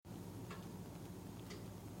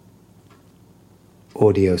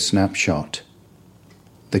audio snapshot.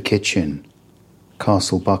 The kitchen,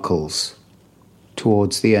 Castle Buckles,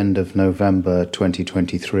 towards the end of November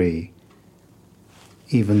 2023.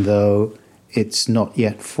 Even though it's not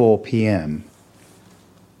yet 4 p.m,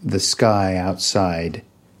 the sky outside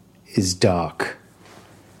is dark,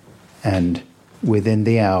 and within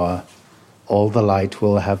the hour, all the light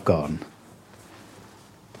will have gone.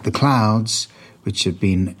 The clouds, which have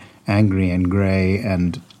been angry and grey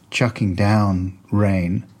and chucking down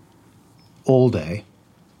rain all day,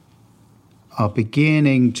 are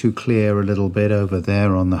beginning to clear a little bit over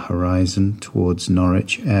there on the horizon towards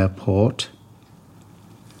Norwich Airport.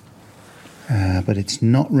 But it's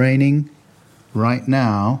not raining right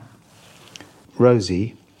now.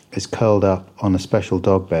 Rosie is curled up on a special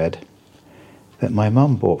dog bed that my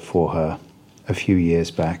mum bought for her a few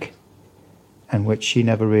years back, and which she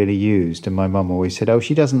never really used, and my mum always said, oh,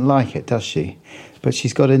 she doesn't like it, does she? But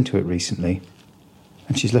she's got into it recently,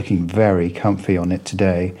 and she's looking very comfy on it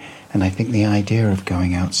today, and I think the idea of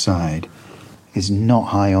going outside is not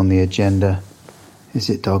high on the agenda. Is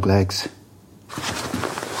it, dog legs?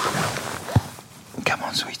 Come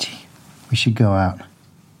on, sweetie. We should go out,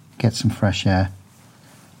 get some fresh air.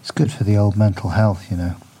 It's good for the old mental health, you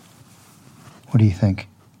know. What do you think?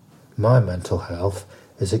 My mental health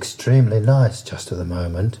is extremely nice just at the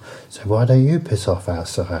moment, so why don't you piss off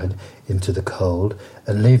outside into the cold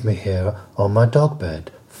and leave me here on my dog bed?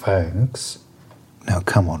 Thanks. Now,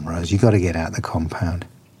 come on, Rose, you got to get out the compound.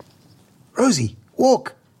 Rosie,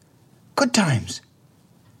 walk. Good times.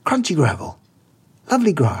 Crunchy gravel.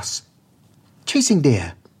 Lovely grass. Chasing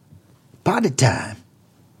deer. Party time.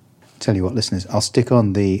 Tell you what, listeners, I'll stick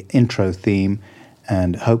on the intro theme,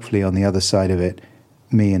 and hopefully on the other side of it,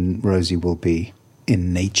 me and Rosie will be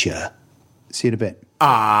in nature. See you in a bit.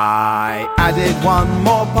 I added one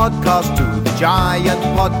more podcast to the giant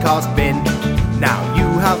podcast bin. Now you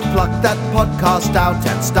have plucked that podcast out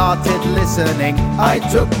and started listening. I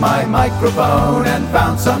took my microphone and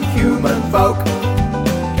found some human folk.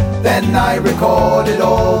 Then I recorded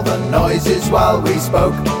all the noises while we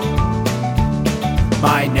spoke.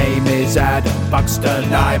 My name is Adam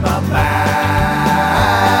Buxton, I'm a man.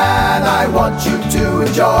 I want you to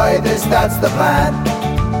enjoy this, that's the plan.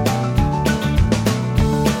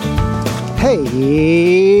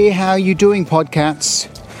 Hey, how you doing, podcats?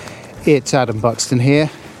 It's Adam Buxton here.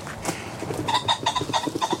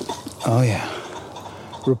 Oh yeah,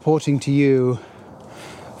 reporting to you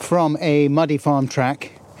from a muddy farm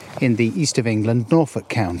track in the east of England, Norfolk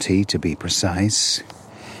County to be precise.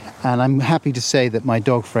 And I'm happy to say that my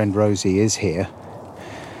dog friend Rosie is here.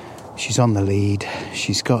 She's on the lead.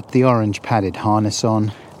 She's got the orange padded harness on,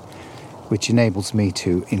 which enables me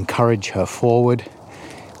to encourage her forward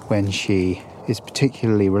when she is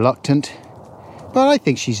particularly reluctant. But I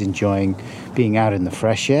think she's enjoying being out in the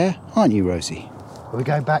fresh air, aren't you, Rosie? Are we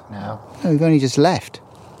going back now? No, we've only just left.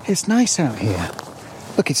 It's nice out here.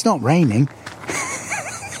 Look, it's not raining.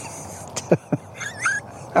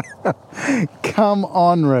 Come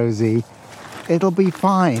on, Rosie. It'll be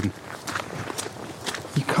fine.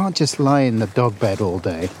 You can't just lie in the dog bed all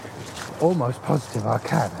day. Almost positive I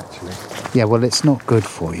can, actually. Yeah, well, it's not good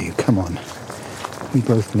for you. Come on. We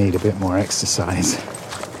both need a bit more exercise.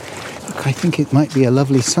 Look, I think it might be a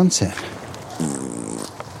lovely sunset.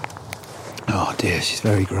 Oh, dear, she's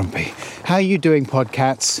very grumpy. How are you doing,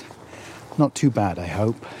 podcats? Not too bad, I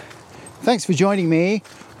hope. Thanks for joining me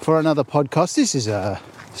for another podcast. This is a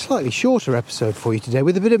slightly shorter episode for you today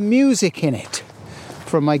with a bit of music in it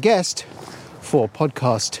from my guest for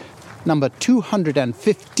podcast number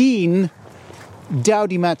 215,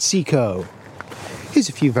 Daudi Matsiko. Here's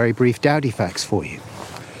a few very brief Daudi facts for you.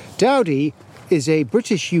 Daudi is a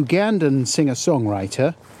British-Ugandan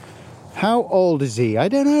singer-songwriter. How old is he? I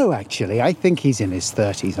don't know, actually. I think he's in his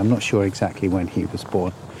 30s. I'm not sure exactly when he was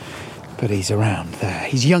born, but he's around there.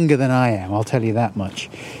 He's younger than I am, I'll tell you that much.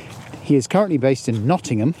 He is currently based in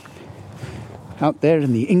Nottingham, out there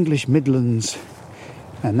in the English Midlands,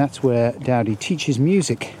 and that's where Daudi teaches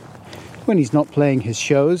music when he's not playing his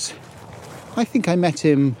shows. I think I met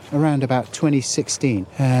him around about 2016,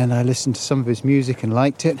 and I listened to some of his music and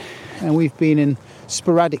liked it, and we've been in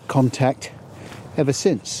sporadic contact ever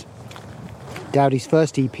since. Daudi's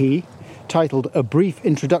first EP, titled A Brief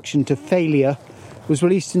Introduction to Failure, was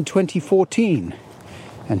released in 2014,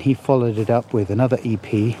 and he followed it up with another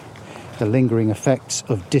EP, The Lingering Effects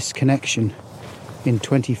of Disconnection, in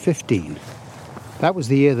 2015. That was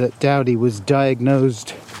the year that Daudi was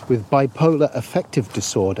diagnosed with bipolar affective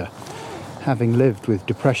disorder, having lived with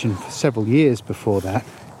depression for several years before that.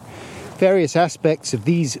 Various aspects of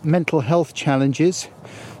these mental health challenges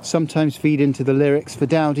sometimes feed into the lyrics for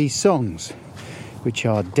Daudi's songs. which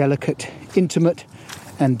are delicate, intimate,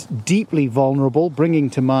 and deeply vulnerable, bringing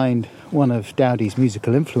to mind one of Daudi's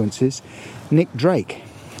musical influences, Nick Drake,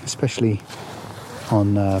 especially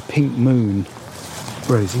on Pink Moon.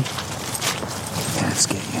 Rosie, let's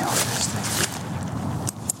get you off this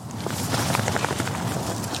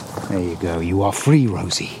thing. There you go, you are free,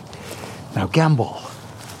 Rosie. Now gamble.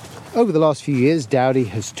 Over the last few years, Daudi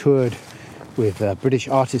has toured with British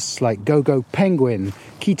artists like Go-Go Penguin,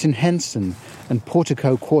 Keaton Henson and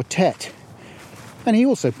Portico Quartet. And he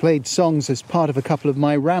also played songs as part of a couple of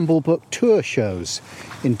my Ramble Book tour shows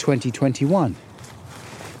in 2021.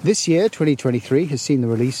 This year, 2023, has seen the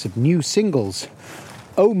release of new singles,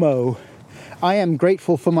 Omo, I Am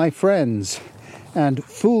Grateful for My Friends, and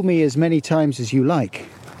Fool Me As Many Times As You Like,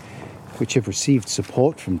 which have received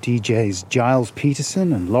support from DJs Giles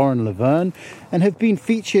Peterson and Lauren Laverne and have been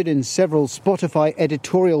featured in several Spotify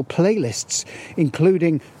editorial playlists,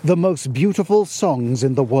 including The Most Beautiful Songs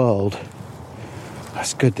in the World.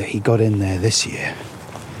 That's good that he got in there this year,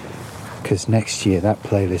 because next year that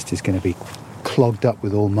playlist is going to be clogged up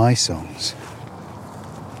with all my songs.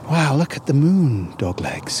 Wow, look at the moon,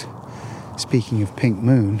 Doglegs. Speaking of Pink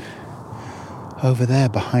Moon, over there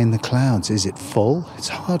behind the clouds, is it full? It's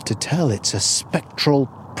hard to tell. It's a spectral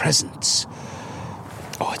presence.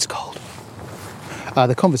 Oh, it's cold.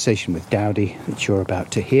 The conversation with Daudi that you're about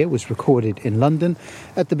to hear was recorded in London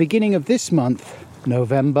at the beginning of this month,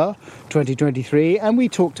 November 2023, and we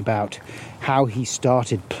talked about how he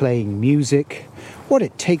started playing music, what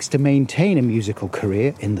it takes to maintain a musical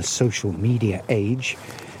career in the social media age,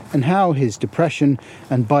 and how his depression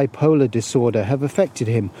and bipolar disorder have affected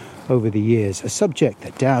him over the years, a subject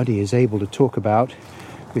that Daudi is able to talk about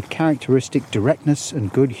with characteristic directness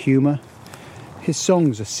and good humour. His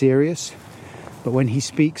songs are serious, but when he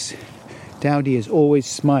speaks, Daudi is always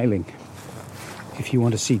smiling. If you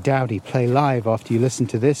want to see Daudi play live after you listen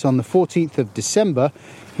to this, on the 14th of December,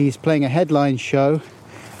 he's playing a headline show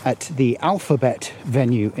at the Alphabet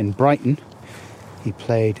venue in Brighton. He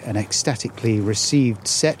played an ecstatically received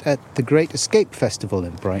set at the Great Escape Festival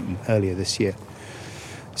in Brighton earlier this year.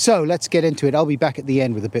 So let's get into it. I'll be back at the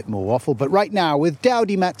end with a bit more waffle, but right now with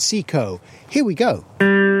Daudi Matsiko. Here we go.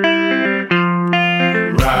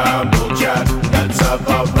 Ramble chat, let's have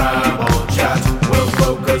a ramble chat. We'll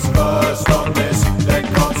focus first on this, then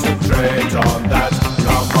concentrate on that.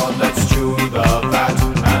 Come on, let's chew the fat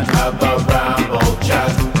and have a ramble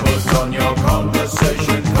chat. Put on your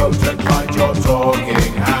conversation coat and find your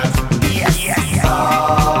talking hat. Yes, yes, yes.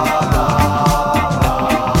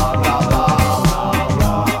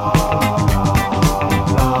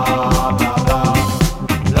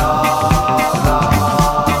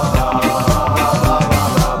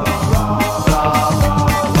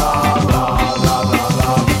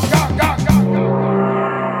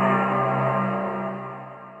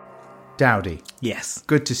 Daudi. Yes.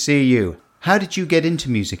 Good to see you. How did you get into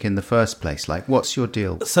music in the first place? Like, what's your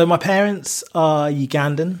deal? So my parents are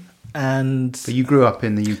Ugandan, and But you grew up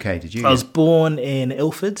in the UK, did you? I was born in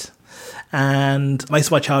Ilford, and most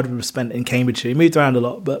of my childhood was spent in Cambridgeshire. We moved around a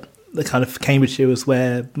lot, but the kind of Cambridgeshire was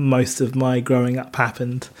where most of my growing up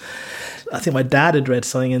happened. I think my dad had read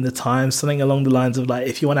something in the Times, something along the lines of like,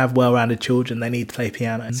 if you want to have well-rounded children, they need to play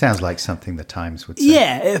piano. Sounds like something the Times would say.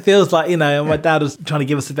 Yeah, it feels like, my dad was trying to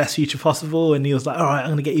give us the best future possible, and he was like, all right, I'm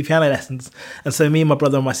going to get you piano lessons. And so me and my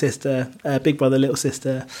brother and my sister, big brother, little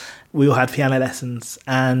sister, we all had piano lessons.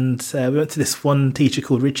 And we went to this one teacher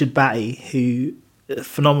called Richard Batty, who a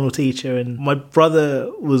phenomenal teacher, and my brother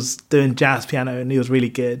was doing jazz piano and he was really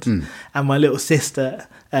good. And my little sister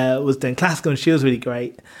was doing classical and she was really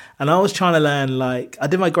great. And I was trying to learn, like, I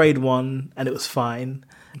did my grade 1 and it was fine.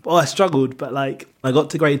 Well, I struggled, but like I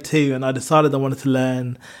got to grade 2 and I decided I wanted to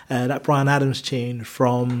learn that Bryan Adams tune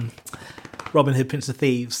from Robin Hood, Prince of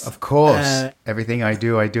Thieves. Of course. Everything I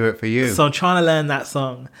do it for you. So I'm trying to learn that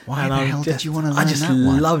song. Why the hell did you want to learn that one? I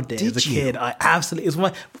just loved it as a kid. I absolutely, it was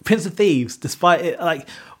my Prince of Thieves, despite it, like,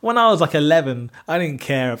 when I was like 11, I didn't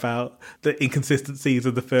care about the inconsistencies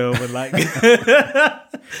of the film and like,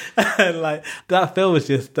 and like that film was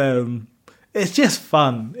just, it's just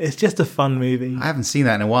fun. It's just a fun movie. I haven't seen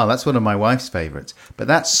that in a while. That's one of my wife's favourites. But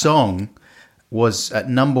that song was at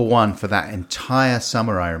number 1 for that entire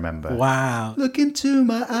summer, I remember. Wow. Look into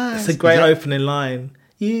my eyes. It's a great opening line.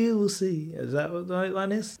 You will see. Is that what the right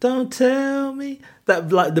line is? Don't tell me.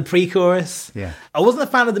 That, like, the pre-chorus. Yeah. I wasn't a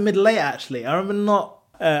fan of the middle-eight, actually. I remember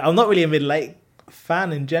I'm not really a middle-eight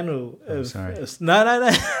fan in general. Sorry.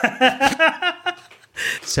 No.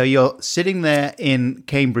 So you're sitting there in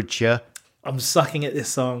Cambridgeshire. I'm sucking at this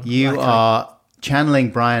song. You are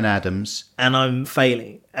channeling Bryan Adams. And I'm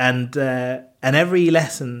failing. And every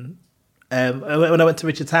lesson, When I went to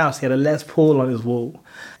Richard's house, he had a Les Paul on his wall.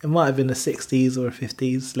 It might have been a 60s or a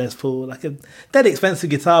 50s Les Paul, like a dead expensive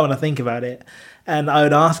guitar when I think about it. And I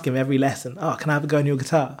would ask him every lesson, "Oh, can I have a go on your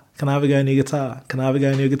guitar? Can I have a go on your guitar? Can I have a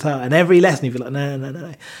go on your guitar?" And every lesson he'd be like, "No."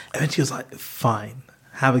 And then she was like, "Fine,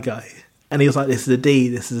 have a go." And he was like, "This is a D,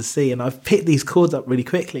 this is a C." And I've picked these chords up really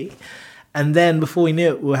quickly. And then before we knew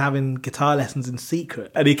it, we were having guitar lessons in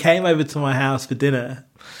secret. And he came over to my house for dinner.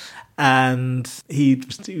 And he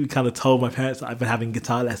kind of told my parents that I've been having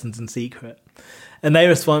guitar lessons in secret. And their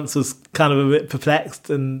response was kind of a bit perplexed.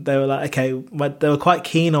 And they were like, okay, they were quite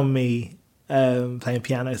keen on me playing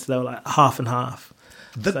piano. So they were like half and half.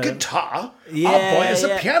 Guitar? Yeah, Our boy is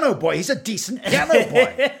a piano boy. He's a decent piano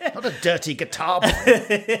boy. Not a dirty guitar boy.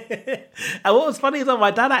 And what was funny is that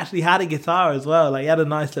my dad actually had a guitar as well. Like, he had a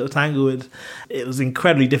nice little Tanglewood. It was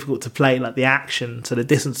incredibly difficult to play, like the action. So the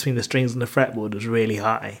distance between the strings and the fretboard was really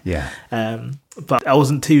high. Yeah. But I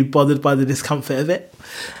wasn't too bothered by the discomfort of it.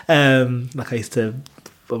 Like I used to,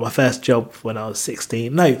 my first job when I was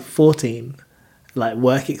 14, like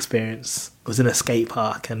work experience, was in a skate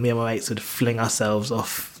park, and me and my mates would fling ourselves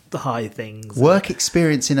off the high things. Work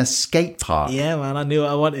experience in a skate park? Yeah, man, I knew what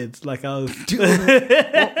I wanted. Like, I was...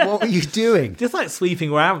 What were you doing? Just like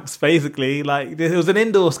sweeping ramps, basically. Like, it was an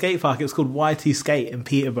indoor skate park. It was called Y2 Skate in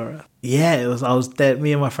Peterborough. Yeah, it was. I was dead.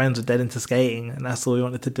 Me and my friends were dead into skating, and that's all we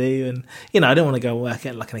wanted to do. And I didn't want to go and work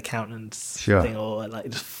at like an accountant's thing, or like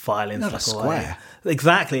just filing Not stuff a square. away.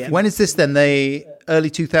 Exactly. When is this then? The early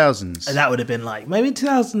 2000s? That would have been like maybe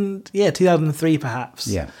 2003 perhaps.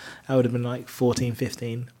 Yeah, that would have been like 14,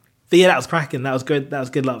 15. But yeah, that was cracking. That was good. That was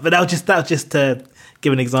good luck. But that was just to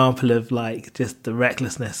give an example of like just the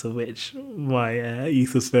recklessness of which my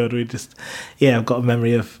youth was filled with. I've got a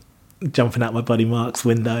memory of jumping out my buddy Mark's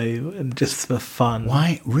window and just for fun.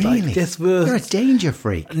 Why? Really? Like, you're a danger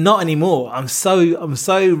freak. Not anymore. I'm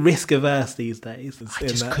so risk averse these days. I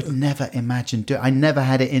just could never imagine I never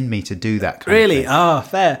had it in me to do that kind really? of thing. Oh,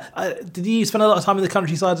 fair. Did you spend a lot of time in the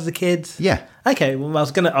countryside as a kid? Yeah. Okay, well, I was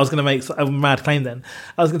gonna make a mad claim then.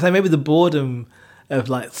 I was gonna say maybe the boredom of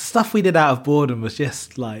like stuff we did out of boredom was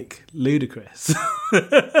just like ludicrous.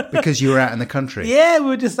 Because you were out in the country. Yeah, we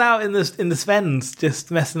were just out in the Svens, just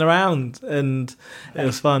messing around, and it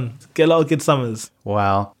was fun. Get a lot of good summers.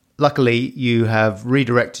 Well, luckily you have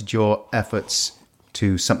redirected your efforts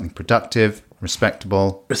to something productive,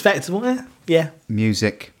 respectable. Respectable, yeah.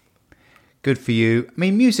 Music. Good for you. I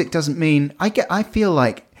mean, music doesn't mean... I feel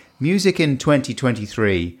like music in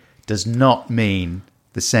 2023 does not mean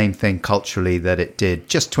the same thing culturally that it did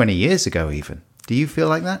just 20 years ago even. Do you feel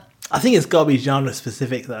like that? I think it's got to be genre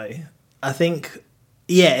specific though. I think,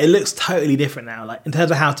 it looks totally different now, like in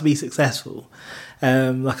terms of how to be successful.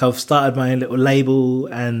 Like I've started my own little label,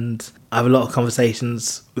 and I have a lot of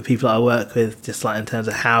conversations with people that I work with, just like in terms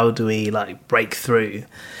of how do we like break through.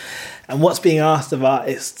 And what's being asked of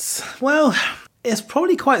artists, well, it's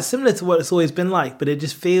probably quite similar to what it's always been like, but it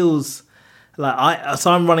just feels like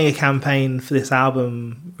I'm running a campaign for this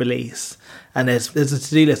album release, and there's a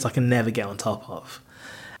to-do list I can never get on top of.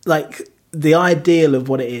 Like the ideal of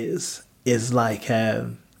what it is like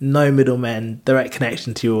no middlemen, direct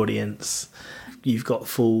connection to your audience. You've got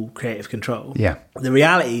full creative control. Yeah. The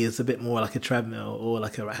reality is a bit more like a treadmill or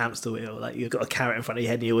like a hamster wheel. Like you've got a carrot in front of your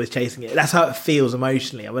head and you're always chasing it. That's how it feels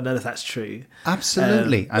emotionally. I don't know if that's true.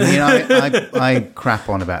 Absolutely. I mean, I crap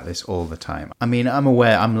on about this all the time. I mean, I'm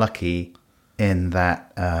lucky in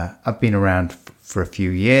that I've been around for a few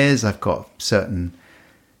years. I've got certain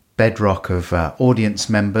bedrock of audience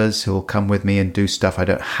members who will come with me and do stuff. I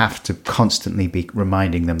don't have to constantly be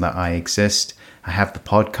reminding them that I exist. I have the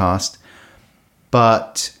podcast.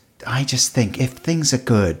 But I just think if things are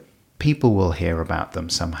good, people will hear about them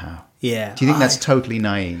somehow. Yeah. Do you think that's totally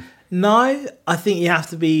naive? No, I think you have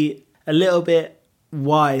to be a little bit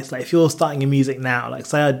wise. Like if you're starting in music now, like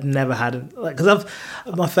say I'd never had, like, because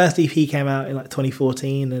my first EP came out in like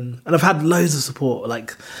 2014, and I've had loads of support.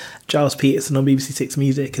 Like Giles Peterson on BBC Six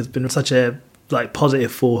Music has been such a like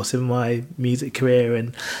positive force in my music career,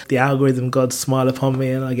 and the algorithm gods smile upon me,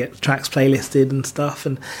 and I get tracks playlisted and stuff,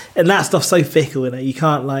 and that stuff's so fickle, you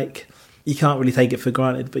can't really take it for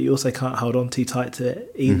granted, but you also can't hold on too tight to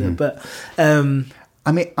it either. Mm-hmm. But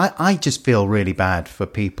I mean, I just feel really bad for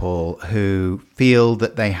people who feel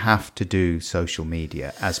that they have to do social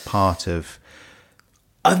media as part of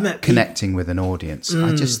connecting with an audience.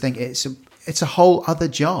 I just think it's a whole other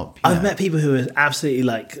job. I've met people who are absolutely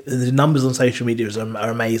like, the numbers on social media are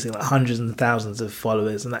amazing, like hundreds and thousands of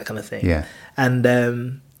followers and that kind of thing. Yeah. And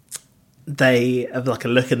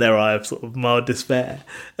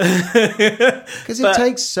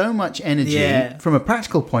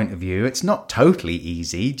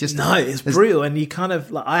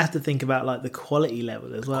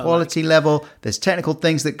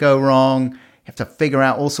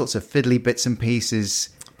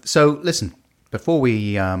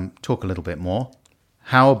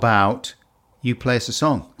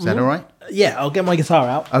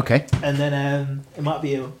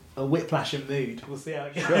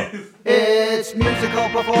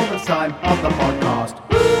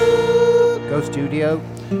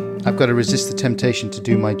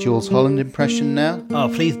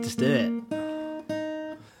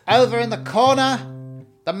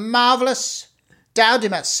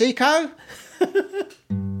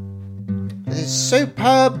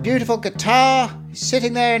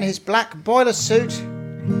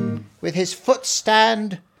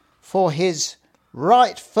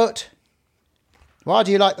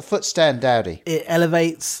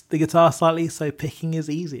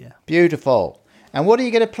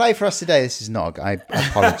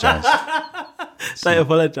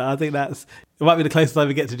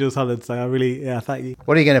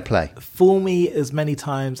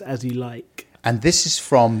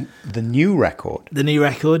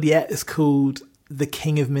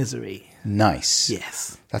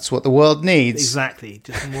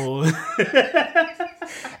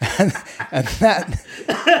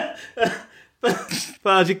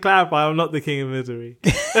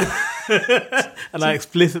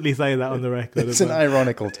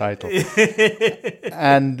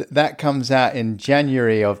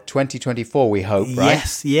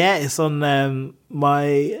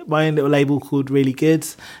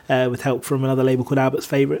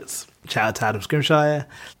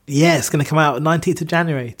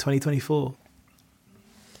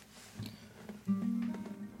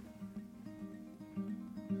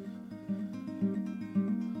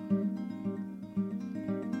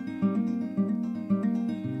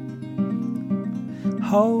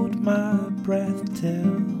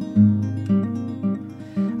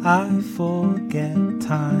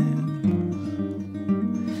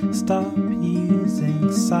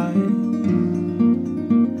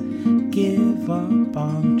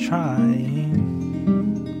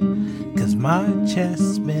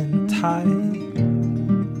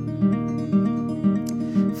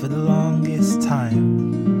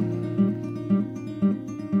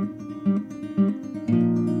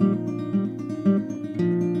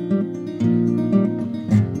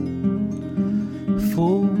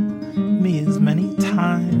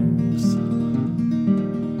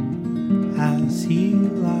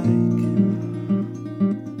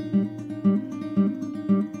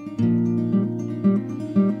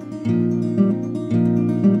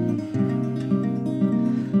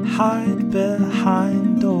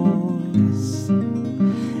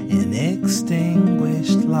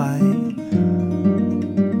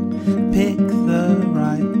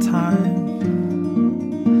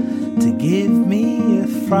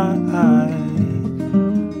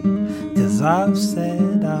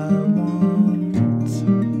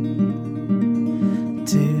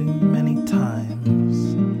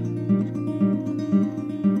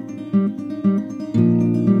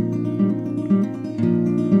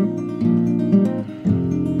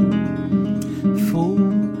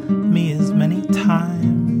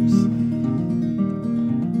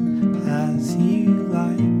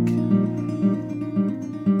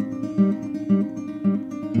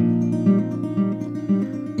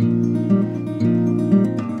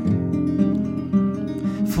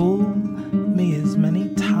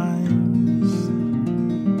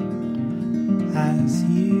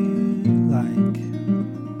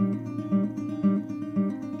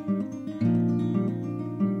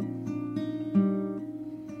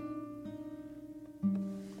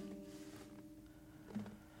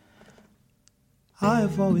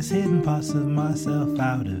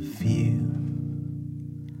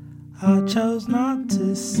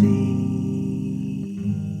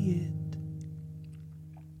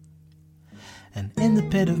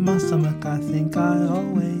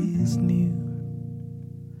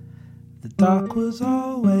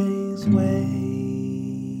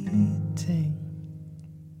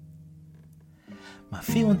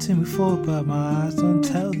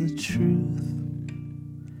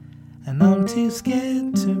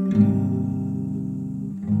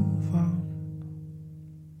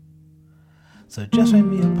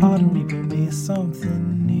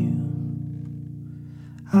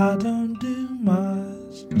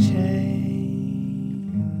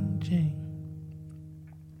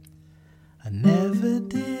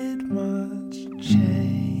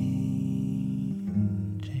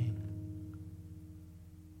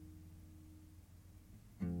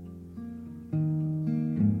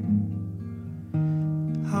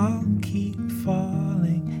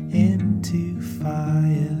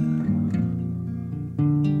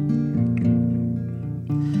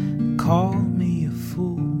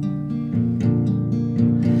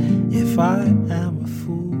I am a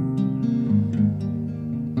fool.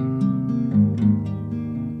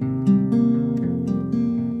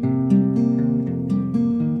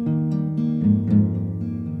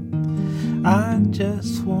 I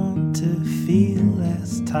just want to feel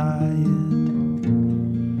less tired.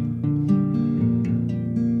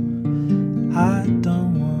 I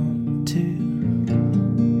don't want to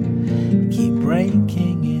keep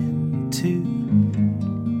breaking into.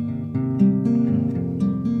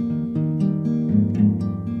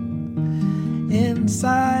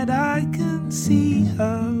 Inside I can see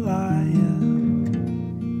a liar.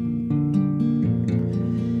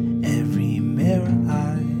 Every mirror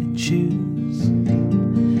I choose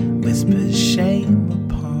whispers shame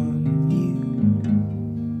upon you.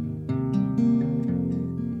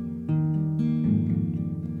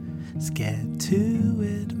 Scared to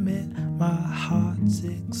admit my heart's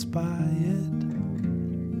expired.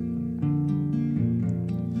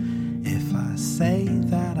 If I say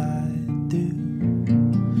that I do,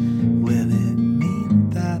 will it mean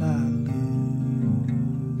that I lose?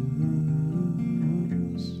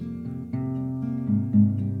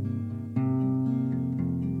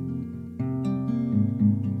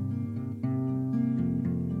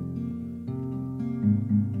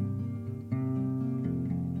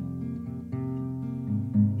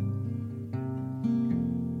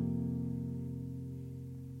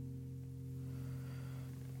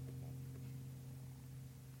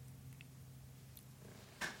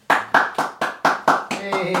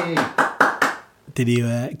 Did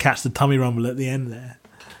you catch the tummy rumble at the end there?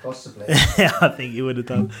 Possibly. Yeah, I think you would have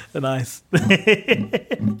done a nice.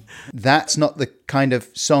 That's not the kind of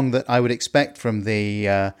song that I would expect from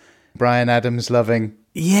the Bryan Adams loving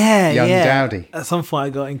young Daudi. At some point I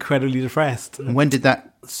got incredibly depressed. And when did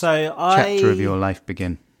that chapter of your life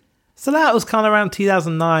begin? So that was kind of around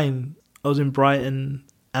 2009. I was in Brighton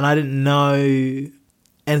and I didn't know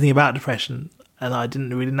anything about depression. And I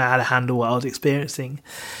didn't really know how to handle what I was experiencing.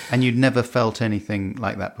 And you'd never felt anything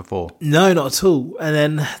like that before? No, not at all. And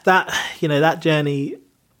then that journey,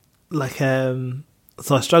 so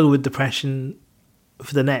I struggled with depression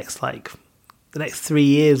for the next 3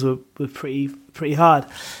 years were pretty hard.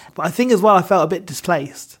 But I think as well I felt a bit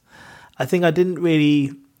displaced. I think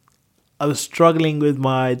I was struggling with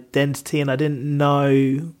my identity and I didn't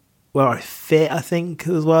know where I fit, I think,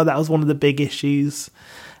 as well. That was one of the big issues.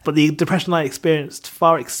 But the depression I experienced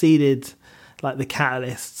far exceeded the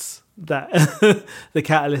catalysts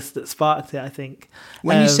that sparked it, I think.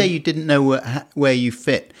 When you say you didn't know where you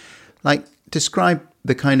fit, describe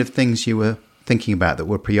the kind of things you were thinking about that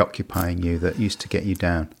were preoccupying you, that used to get you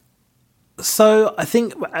down. So I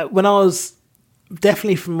think when I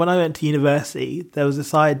went to university, there was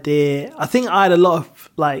this idea. I think I had a lot of,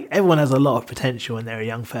 everyone has a lot of potential when they're a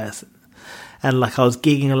young person. And I was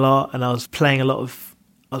gigging a lot and I was playing a lot of,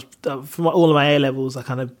 from all of my A levels, I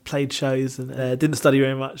kind of played shows and didn't study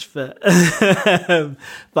very much, but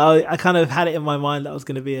but I kind of had it in my mind that I was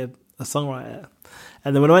going to be a songwriter.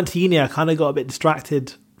 And then when I went to uni, I kind of got a bit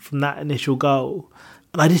distracted from that initial goal,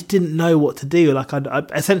 and I just didn't know what to do.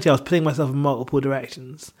 Essentially, I was putting myself in multiple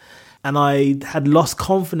directions, and I had lost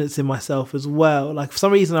confidence in myself as well. For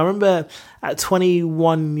some reason, I remember at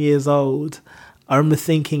 21 years old, I remember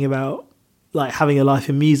thinking about having a life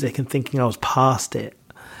in music and thinking I was past it.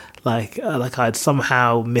 I'd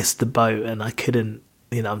somehow missed the boat and I couldn't,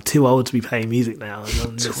 I'm too old to be playing music now.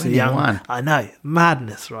 I'm just young. I know,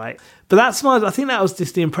 madness, right? But I think that was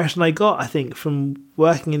just the impression I got, I think, from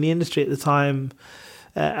working in the industry at the time.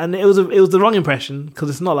 And it was the wrong impression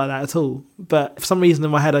because it's not like that at all. But for some reason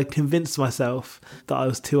in my head, I convinced myself that I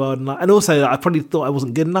was too old. And also I probably thought I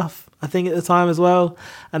wasn't good enough, I think, at the time as well.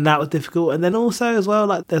 And that was difficult. And then also as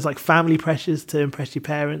well, there's family pressures to impress your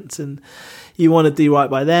parents and you want to do right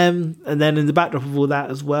by them. And then in the backdrop of all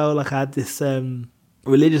that as well, I had this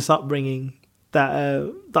religious upbringing that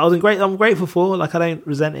I'm grateful for. I don't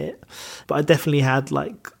resent it. But I definitely had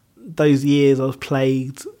those years I was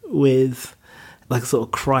plagued with a sort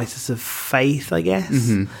of crisis of faith, I guess.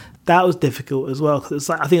 Mm-hmm. That was difficult as well because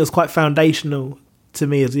I think it was quite foundational to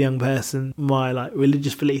me as a young person, my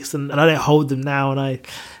religious beliefs, and I don't hold them now. And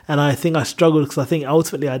I think I struggled because I think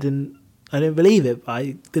ultimately I didn't believe it, but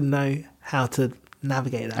I didn't know how to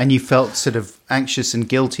navigate that. And you felt sort of anxious and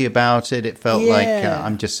guilty about it. It felt like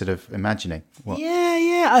I'm just sort of imagining. What?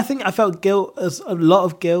 Yeah. I think I felt guilt, a lot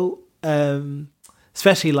of guilt.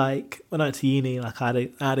 Especially when I went to uni, I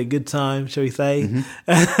had a good time, shall we say?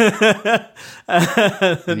 Mm-hmm.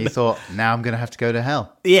 And you thought, now I'm going to have to go to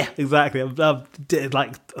hell. Yeah, exactly. I've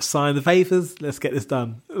signed the papers. Let's get this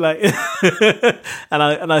done. And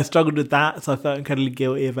I struggled with that, so I felt incredibly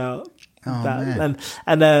guilty about man.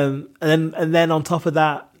 And then on top of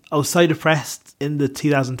that, I was so depressed in the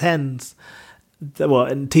 2010s. Well,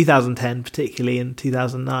 in 2010, particularly in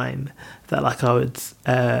 2009, that like I was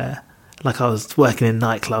working in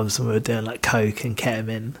nightclubs and we were doing like coke and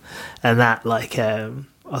ketamine, and that like I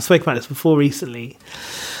spoke about this before recently.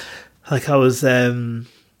 Like I was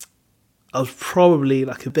probably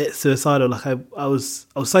like a bit suicidal. Like I was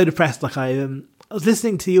so depressed. Like I was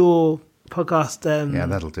listening to your podcast. Yeah,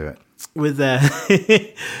 that'll do it. With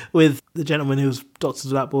with the gentleman who was Doctors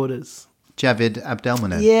Without Borders. Javid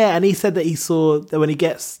Abdelmanev. Yeah, and he said that he saw that when he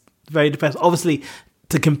gets very depressed, obviously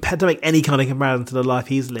to make any kind of comparison to the life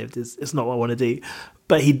he's lived it's not what I want to do.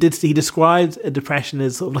 But he described a depression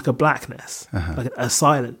as sort of like a blackness, like a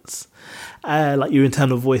silence, like your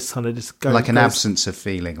internal voice kind of just goes. Like an absence of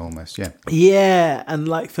feeling almost, yeah. Yeah, and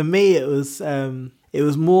like for me it was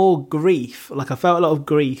more grief. Like I felt a lot of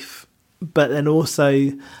grief, but then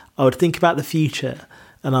also I would think about the future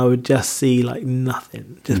and I would just see like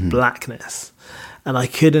nothing, just blackness. And I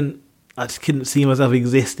just couldn't see myself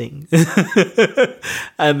existing.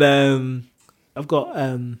 And I've got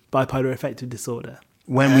bipolar affective disorder.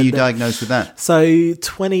 When were you diagnosed with that? So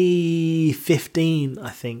 2015,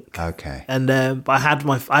 I think. Okay. And but I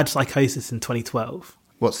had psychosis in 2012.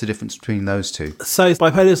 What's the difference between those two? So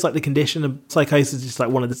bipolar is like the condition, and psychosis is just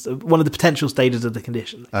like one of the potential stages of the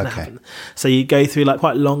condition. Okay. So you go through like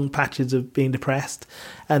quite long patches of being depressed,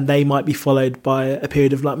 and they might be followed by a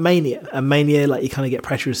period of like mania. And mania, like you kind of get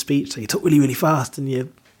pressure of speech, so you talk really, really fast, and you're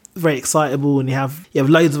very excitable, and you have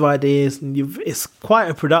loads of ideas, and it's quite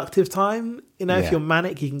a productive time. You know, if you're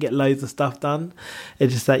manic, you can get loads of stuff done.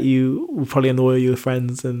 It's just that you will probably annoy your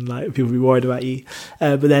friends and like people will be worried about you.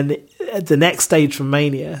 But then the next stage from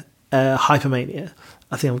mania, hypermania,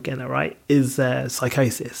 I think I'm getting that right, is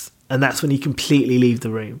psychosis. And that's when you completely leave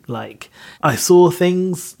the room. Like I saw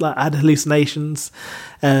things, like I had hallucinations.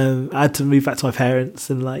 I had to move back to my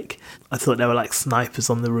parents, and like I thought there were like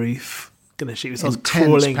snipers on the roof gonna shoot. So I was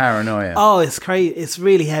crawling. Paranoia. Oh, it's crazy. It's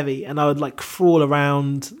really heavy, and I would like crawl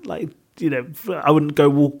around like. You know, I wouldn't go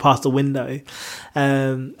walk past a window.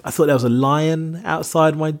 I thought there was a lion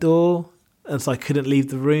outside my door, and so I couldn't leave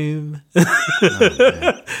the room.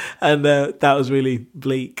 And that was really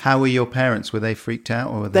bleak. How were your parents? Were they freaked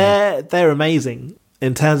out, or were they? They're amazing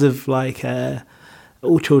in terms of like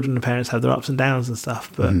all children and parents have their ups and downs and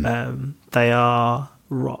stuff, but they are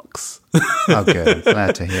rocks. Oh, good. I'm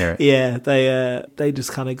glad to hear it. Yeah, they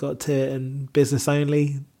just kind of got to it, and business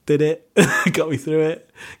only. Did it, got me through it,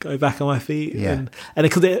 got me back on my feet. Yeah. And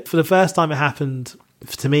because for the first time it happened,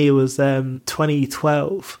 to me it was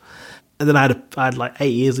 2012. And then I had like 8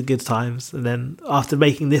 years of good times. And then after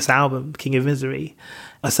making this album, King of Misery,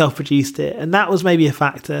 I self-produced it. And that was maybe a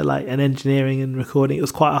factor, like an engineering and recording. It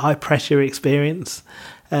was quite a high pressure experience.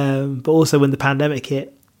 But also when the pandemic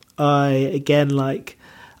hit, I went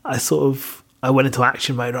into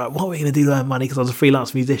action mode. Right, what are we going to do to earn money? Because I was a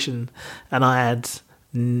freelance musician and I had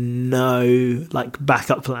no like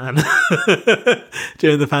backup plan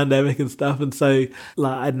during the pandemic and stuff, and so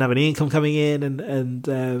like I didn't have any income coming in, and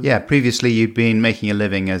previously you'd been making a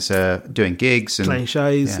living as doing gigs and playing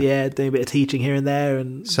shows, doing a bit of teaching here and there,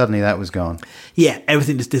 and suddenly that was gone.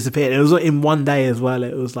 Everything just disappeared. It was in one day as well.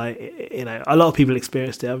 It was like, you know, a lot of people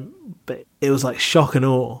experienced it, but it was like shock and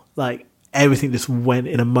awe. Like everything just went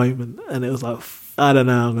in a moment, and it was like, I don't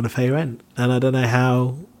know, I'm going to pay rent, and I don't know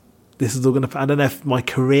how this is all going to... I don't know if my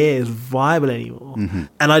career is viable anymore.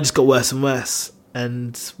 And I just got worse and worse,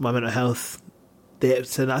 and my mental health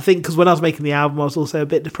dipped. And I think because when I was making the album, I was also a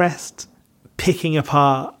bit depressed, picking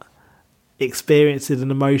apart experiences and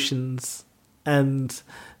emotions, and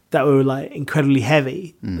that were like incredibly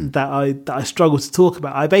heavy, that I struggled to talk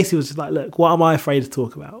about. I basically was just like, look, what am I afraid to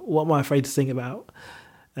talk about? What am I afraid to sing about?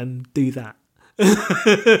 And do that.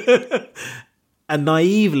 And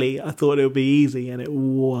naively, I thought it would be easy, and it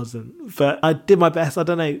wasn't. But I did my best. I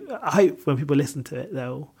don't know. I hope when people listen to it,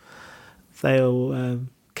 they'll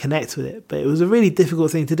connect with it. But it was a really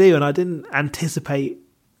difficult thing to do, and I didn't anticipate.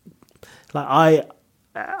 Like I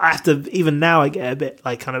have to. Even now, I get a bit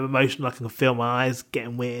like kind of emotional. I can feel my eyes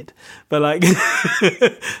getting weird. But like,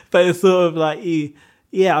 but it's sort of like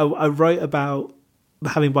I wrote about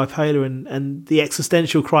having bipolar and the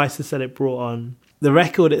existential crisis that it brought on. The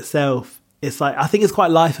record itself. It's like, I think it's quite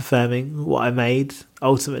life affirming what I made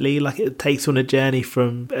ultimately. Like it takes you on a journey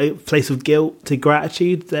from a place of guilt to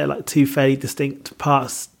gratitude. They're like two fairly distinct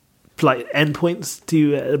parts, like endpoints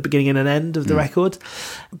to a beginning and an end of the record.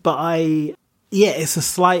 But it's a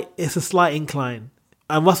slight incline.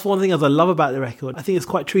 And that's one thing I love about the record. I think it's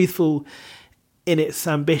quite truthful in its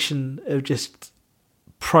ambition of just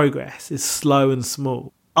progress. It's slow and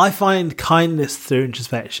small. I find kindness through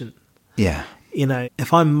introspection. Yeah. You know,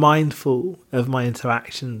 if I'm mindful of my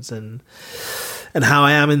interactions and how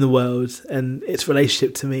I am in the world and its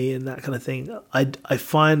relationship to me and that kind of thing, I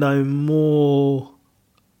find I'm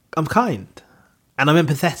kind and I'm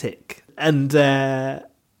empathetic. And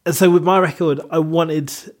so with my record, I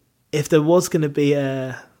wanted, if there was going to be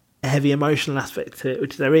a heavy emotional aspect to it,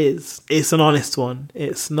 which there is, it's an honest one.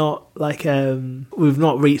 It's not like we've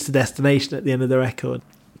not reached the destination at the end of the record.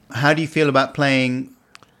 How do you feel about playing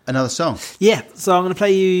another song? Yeah, so I'm going to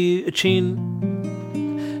play you a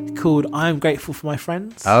tune called I'm Grateful for My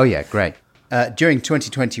Friends. Oh, yeah, great. During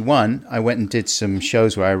 2021, I went and did some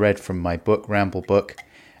shows where I read from my book, Ramble Book,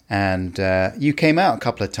 and you came out a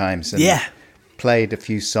couple of times and played a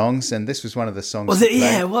few songs, and this was one of the songs. Was it?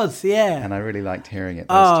 Yeah, it was, yeah. And I really liked hearing it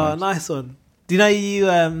those times. Nice one. Do you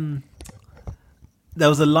know there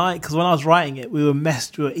was a line, because when I was writing it, we were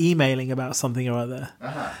emailing about something or other.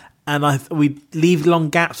 Uh-huh. And we'd leave long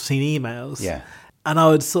gaps between emails. Yeah. And I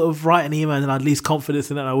would sort of write an email and I'd lose confidence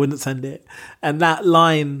in it and I wouldn't send it. And that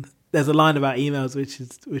line, there's a line about emails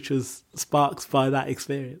which was sparked by that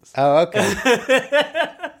experience. Oh, okay.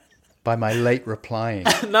 By my late replying.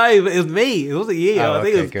 No, but it was me. It wasn't you. Oh, I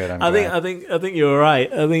think okay, it was, good. I think you were right.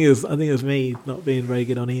 I think it was me not being very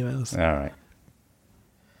good on emails. All right.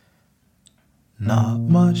 Not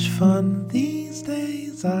much fun these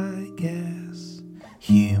days, I guess.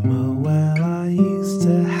 Humour, well, I used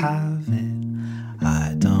to have it.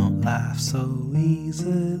 I don't laugh so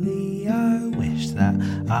easily. I wish that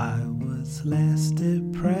I was less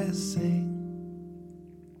depressing.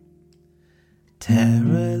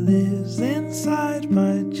 Terror lives inside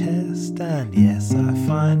my chest, and yes, I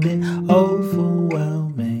find it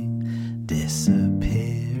overwhelming.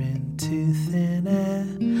 Disappear into thin air.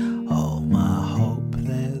 Oh, my hope,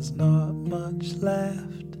 there's not much left.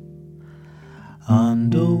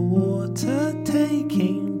 Underwater,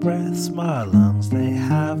 taking breaths, my lungs, they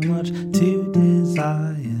have much to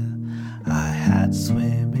desire. I had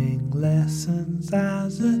swimming lessons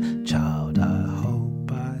as a child, I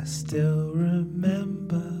hope I still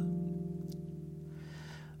remember.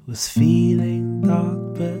 Was feeling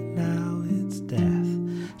dark, but now it's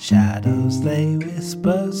death. Shadows, they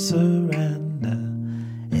whisper surrender.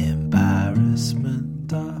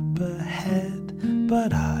 Embarrassment up ahead,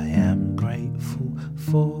 but I am grateful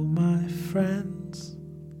for my friends.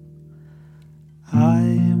 I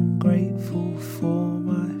am grateful for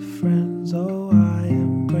my friends. Oh, I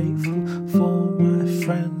am grateful for my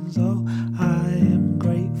friends. Oh, I am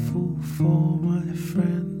grateful for my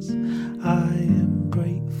friends. I am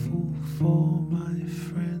grateful for my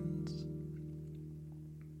friends.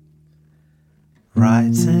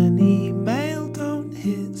 Write an email, don't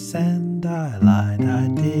hit send. I lied, I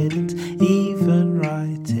didn't even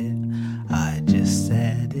write it. I just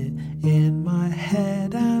said it in my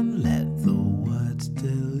head and let the words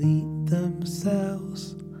delete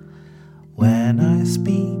themselves. When I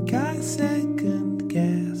speak, I second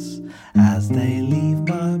guess. As they leave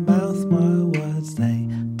my mouth, my words, they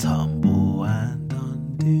tumble and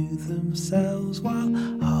undo themselves, while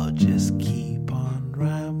I'll just keep on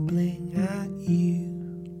rambling at you.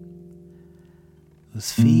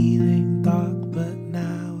 Was feeling dark, but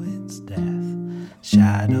now it's death.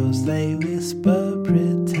 Shadows, they whisper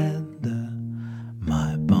pretender.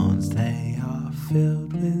 My bones, they are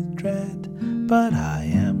filled with dread, but I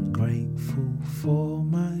am grateful for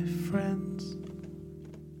my friends.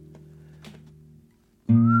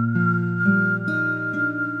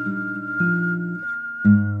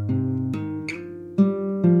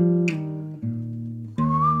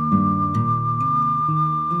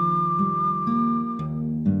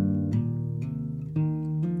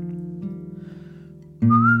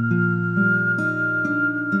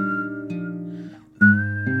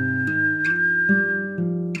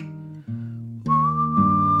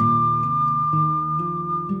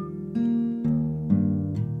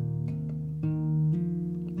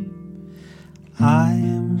 I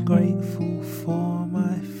am grateful for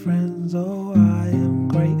my friends. Oh, I am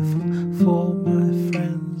grateful for my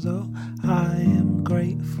friends. Oh, I am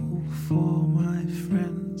grateful for my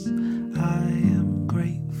friends. I am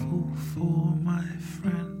grateful for my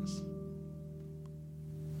friends.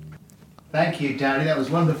 Thank you, Daudi. That was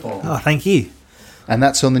wonderful. Oh, thank you. And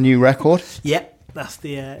that's on the new record? Yep. That's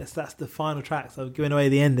the final track, so I'm giving away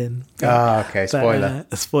the ending. Okay, spoiler.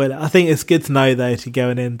 A spoiler. I think it's good to know, though, to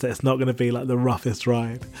going into it's not going to be like the roughest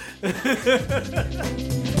ride.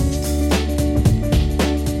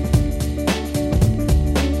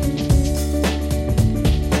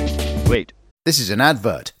 Wait, this is an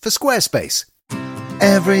advert for Squarespace.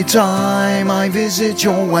 Every time I visit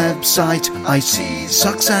your website, I see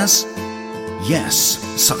success. Yes,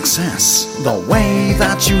 success. The way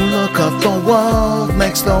that you look at the world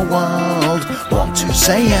makes the world want to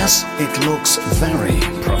say yes. It looks very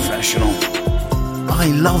professional. I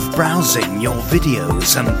love browsing your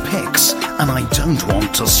videos and pics, and I don't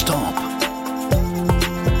want to stop.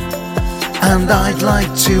 And I'd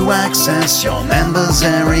like to access your members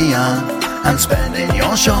area and spend in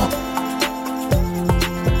your shop.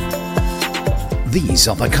 These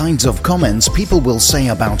are the kinds of comments people will say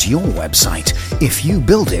about your website if you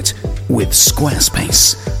build it with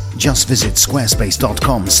Squarespace. Just visit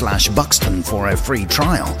squarespace.com/Buxton for a free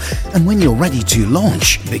trial. And when you're ready to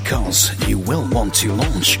launch, because you will want to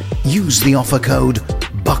launch, use the offer code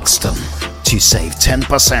BUXTON to save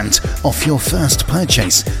 10% off your first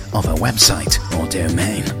purchase of a website or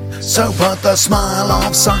domain. So put the smile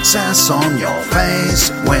of success on your face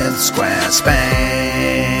with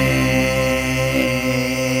Squarespace.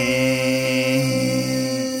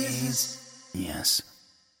 Yes.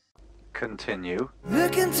 Continue.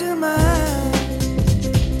 Look into my eyes.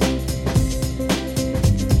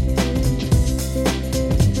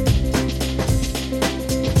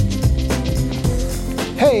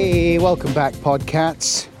 Hey, welcome back,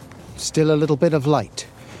 Podcats. Still a little bit of light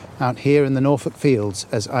out here in the Norfolk fields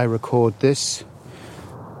as I record this.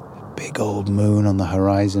 Big old moon on the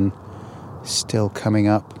horizon, still coming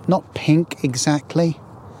up. Not pink exactly,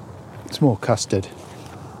 it's more custard.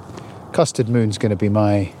 Custard Moon's going to be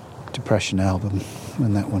my Depression album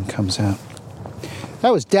when that one comes out.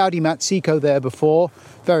 That was Daudi Matsiko there before.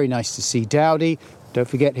 Very nice to see Daudi. Don't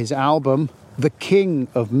forget his album, The King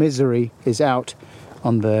of Misery, is out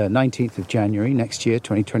on the 19th of January next year,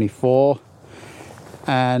 2024.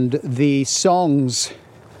 And the songs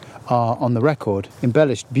are on the record,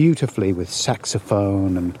 embellished beautifully with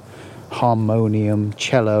saxophone and harmonium,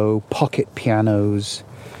 cello, pocket pianos,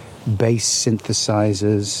 bass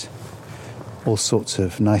synthesizers, all sorts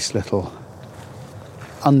of nice little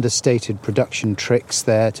understated production tricks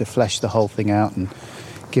there to flesh the whole thing out and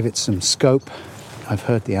give it some scope. I've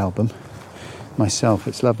heard the album myself,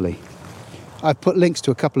 it's lovely. I've put links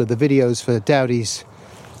to a couple of the videos for Daudi's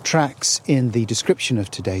tracks in the description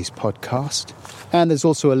of today's podcast. And there's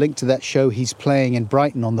also a link to that show he's playing in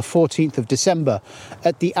Brighton on the 14th of December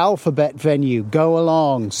at the Alphabet venue. Go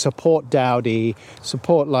along, support Daudi,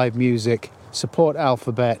 support live music, support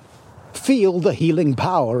Alphabet. Feel the healing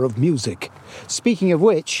power of music. Speaking of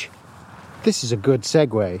which, this is a good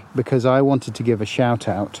segue because I wanted to give a shout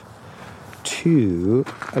out to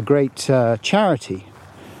a great charity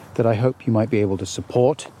that I hope you might be able to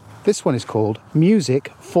support. This one is called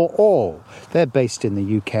Music for All. They're based in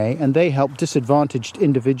the UK and they help disadvantaged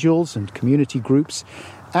individuals and community groups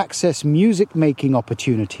access music-making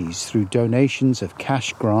opportunities through donations of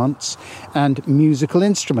cash grants and musical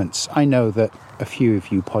instruments. I know that a few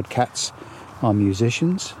of you podcats are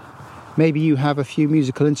musicians. Maybe you have a few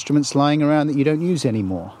musical instruments lying around that you don't use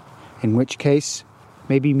anymore, in which case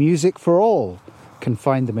maybe Music for All can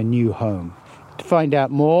find them a new home. To find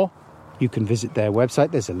out more, you can visit their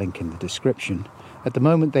website. There's a link in the description. At the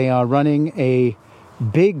moment, they are running a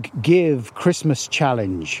Big Give Christmas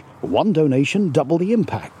Challenge. One donation, double the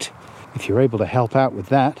impact. If you're able to help out with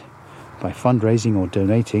that by fundraising or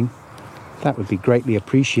donating, that would be greatly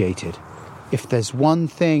appreciated. If there's one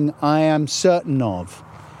thing I am certain of,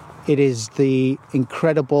 it is the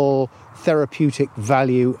incredible therapeutic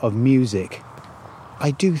value of music. I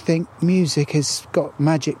do think music has got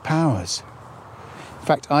magic powers. In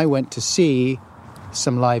fact, I went to see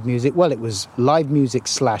some live music. Well, it was live music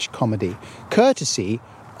 / comedy, courtesy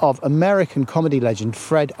of American comedy legend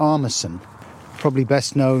Fred Armisen, probably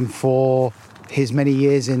best known for his many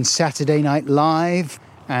years in Saturday Night Live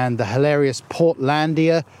and the hilarious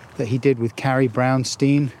Portlandia that he did with Carrie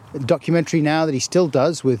Brownstein. A documentary now that he still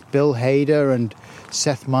does with Bill Hader and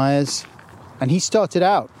Seth Meyers. And he started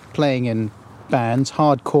out playing in bands,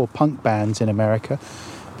 hardcore punk bands in America,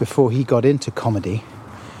 before he got into comedy.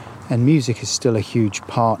 And music is still a huge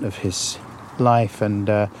part of his life and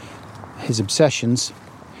his obsessions.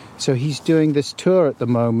 So he's doing this tour at the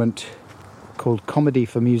moment called Comedy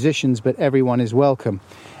for Musicians, but Everyone is Welcome.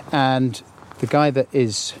 And the guy that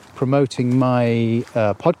is promoting my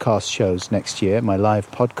podcast shows next year, my live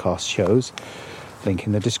podcast shows, link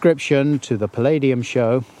in the description to the Palladium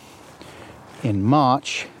show in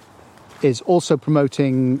March, is also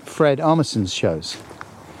promoting Fred Armisen's shows.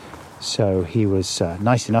 So he was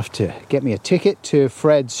nice enough to get me a ticket to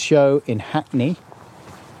Fred's show in Hackney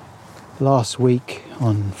last week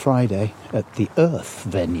on Friday at the Earth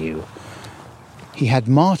venue. He had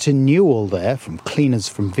Martin Newell there from Cleaners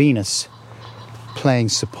from Venus playing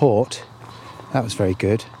support. That was very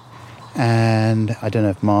good. And I don't know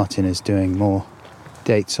if Martin is doing more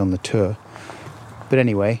dates on the tour. But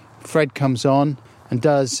anyway, Fred comes on and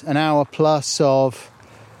does an hour plus of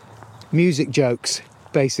music jokes,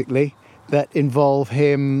 basically, that involve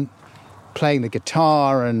him playing the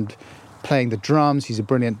guitar and playing the drums. He's a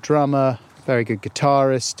brilliant drummer, very good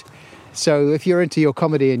guitarist. So if you're into your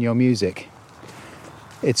comedy and your music,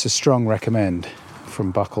 it's a strong recommend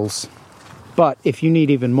from Buckles. But if you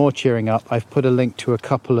need even more cheering up, I've put a link to a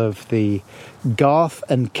couple of the Garth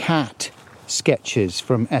and Kat sketches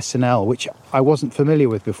from SNL, which I wasn't familiar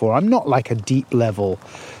with before. I'm not like a deep level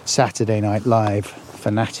Saturday Night Live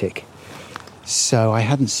fanatic, so I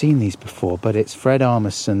hadn't seen these before, but it's Fred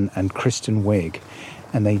Armisen and Kristen Wiig,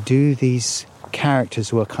 and they do these characters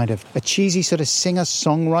who are kind of a cheesy sort of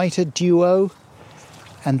singer-songwriter duo,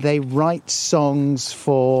 and they write songs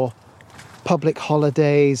for public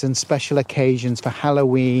holidays and special occasions, for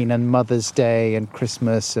Halloween and Mother's Day and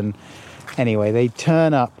Christmas. And anyway, they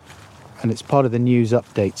turn up and it's part of the news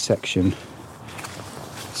update section.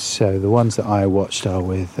 So the ones that I watched are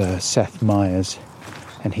with Seth Meyers,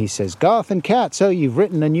 and he says, Garth and Kat, so you've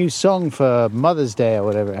written a new song for Mother's Day or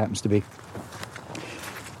whatever it happens to be,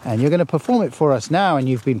 and you're going to perform it for us now, and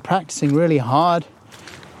you've been practicing really hard.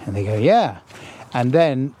 And they go, yeah. And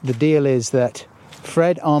then the deal is that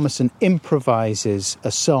Fred Armisen improvises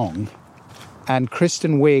a song, and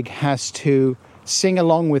Kristen Wiig has to sing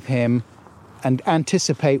along with him and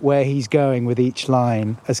anticipate where he's going with each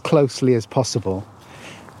line as closely as possible.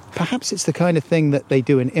 Perhaps it's the kind of thing that they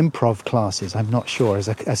do in improv classes, I'm not sure, as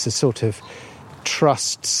a sort of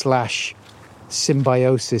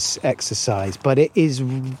trust/symbiosis exercise. But it is,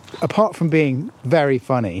 apart from being very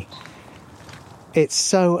funny, it's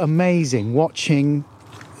so amazing watching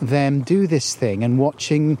them do this thing and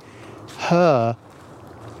watching her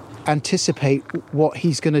anticipate what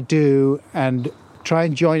he's going to do and try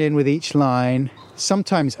and join in with each line,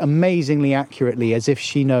 sometimes amazingly accurately, as if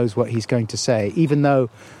she knows what he's going to say, even though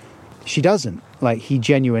she doesn't. Like, he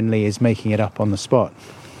genuinely is making it up on the spot.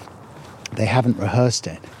 They haven't rehearsed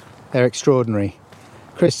it. They're extraordinary.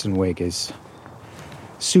 Kristen Wiig is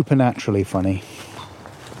supernaturally funny.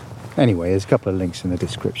 Anyway, there's a couple of links in the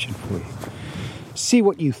description for you. See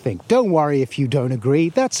what you think. Don't worry if you don't agree.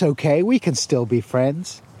 That's okay. We can still be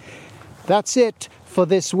friends. That's it for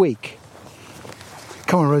this week.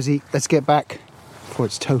 Come on, Rosie, let's get back before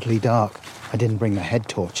it's totally dark. I didn't bring the head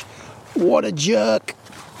torch. What a jerk.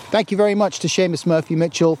 Thank you very much to Seamus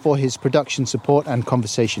Murphy-Mitchell for his production support and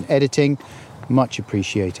conversation editing. Much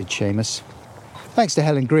appreciated, Seamus. Thanks to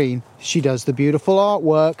Helen Green. She does the beautiful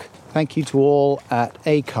artwork. Thank you to all at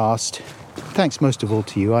Acast. Thanks most of all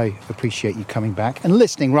to you. I appreciate you coming back and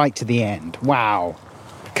listening right to the end. Wow.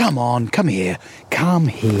 Come on, come here. Come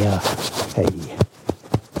here. Hey.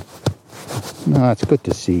 No, it's good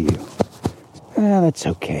to see you. That's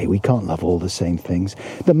okay. We can't love all the same things.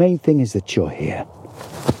 The main thing is that you're here.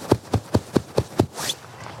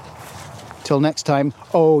 Till next time.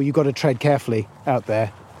 Oh, you got to tread carefully out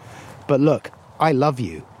there. But look, I love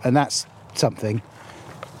you, and that's something.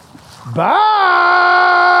 Bye!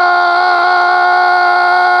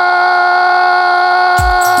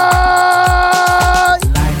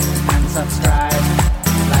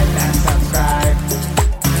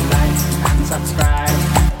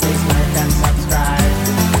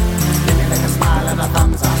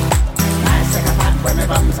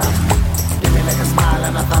 Thumbs up.